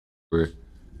So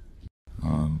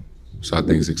I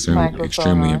think it's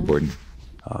extremely important.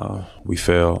 We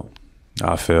failed.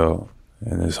 I failed.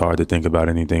 And it's hard to think about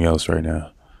anything else right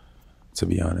now, to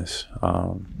be honest.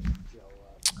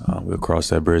 We'll cross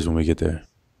that bridge when we get there.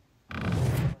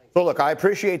 So look, I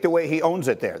appreciate the way he owns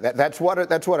it there. That's what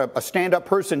a stand-up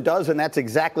person does, and that's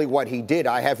exactly what he did.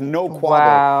 I have no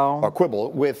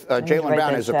quibble with Jaylen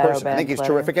Brown as a person. I think he's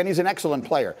terrific, and he's an excellent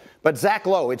player. But Zach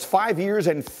Lowe, it's 5 years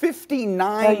and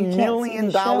 $59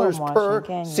 million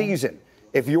per season.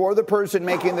 If you're the person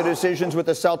making the decisions with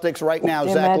the Celtics right now,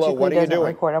 Zach Lowe, what are you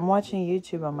doing? I'm watching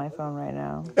YouTube on my phone right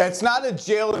now. It's not a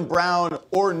Jaylen Brown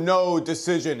or no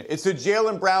decision. It's a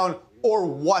Jaylen Brown or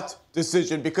what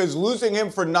decision, because losing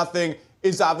him for nothing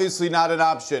is obviously not an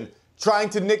option. Trying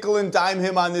to nickel and dime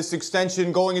him on this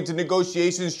extension, going into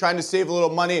negotiations, trying to save a little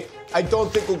money, I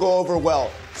don't think will go over well.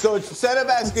 So instead of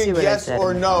asking yes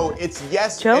or no, it's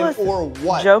yes and or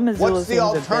what. What's the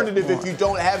alternative if you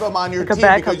don't have him on your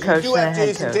team? Because you do have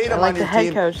Jason Tatum on your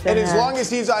team. And as long as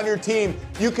he's on your team,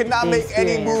 you cannot make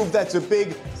any move that's a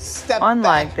big step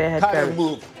back kind of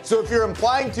move. So if you're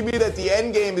implying to me that the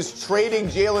end game is trading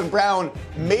Jaylen Brown,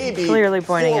 maybe clearly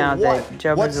pointing out that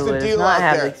Joe what's the deal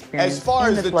out there? As far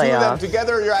as the two of them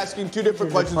together, you're asking two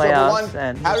different questions. Number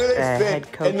one, how do they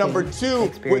fit? And number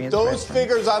two, with those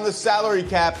figures on the salary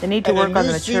cap, they need to work on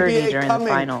the maturity during the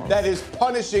finals. That is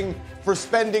punishing for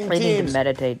spending teams.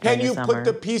 Can you put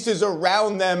the pieces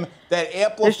around them that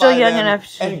amplify them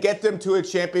and get them to a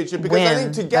championship? Because I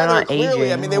think together,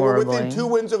 clearly, I mean, they were within 2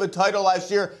 wins of a title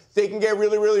last year. They can get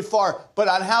really, really far. But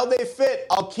on how they fit,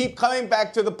 I'll keep coming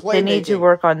back to the playmaking. They need to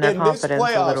work on their confidence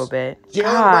a little bit.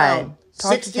 Jaylen Brown,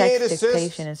 68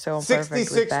 assists,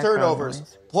 66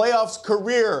 turnovers. Playoffs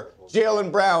career,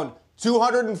 Jaylen Brown,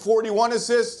 241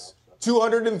 assists,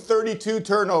 232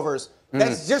 turnovers.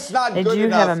 That's just not good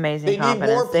enough. They need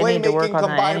more playmaking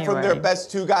combined from their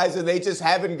best two guys, and they just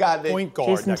haven't gotten it. Point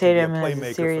guard that can be a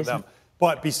playmaker for them.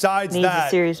 But besides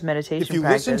that, if you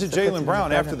listen to Jaylen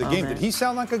Brown after the game, did he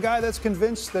sound like a guy that's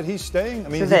convinced that he's staying? I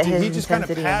mean, did he just kind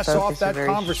of pass off that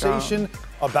conversation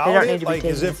about it, like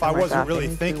as if I wasn't really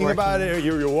thinking about it, or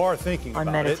you are thinking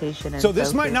about it? So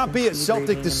this might not be a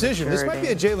Celtic decision. This might be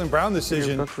a Jaylen Brown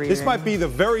decision. This might be the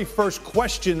very first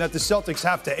question that the Celtics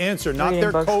have to answer, not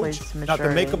their coach, not the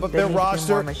makeup of their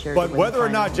roster, but whether or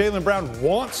not Jaylen Brown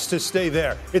wants to stay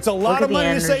there. It's a lot of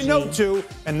money to say no to,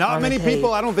 and not many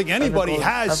people, I don't think anybody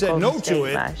has said no to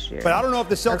it, but I don't know if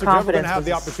the Celtics are ever going to have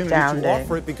the opportunity to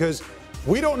offer it, because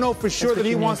we don't know for sure that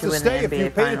he wants to stay. If you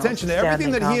pay attention to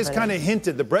everything that he has kind of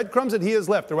hinted, the breadcrumbs that he has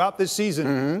left throughout this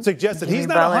season suggest that he's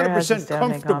not 100%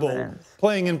 comfortable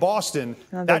playing in Boston.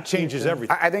 That changes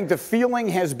everything. I think the feeling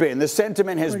has been, the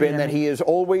sentiment has been that he has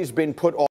always been put off.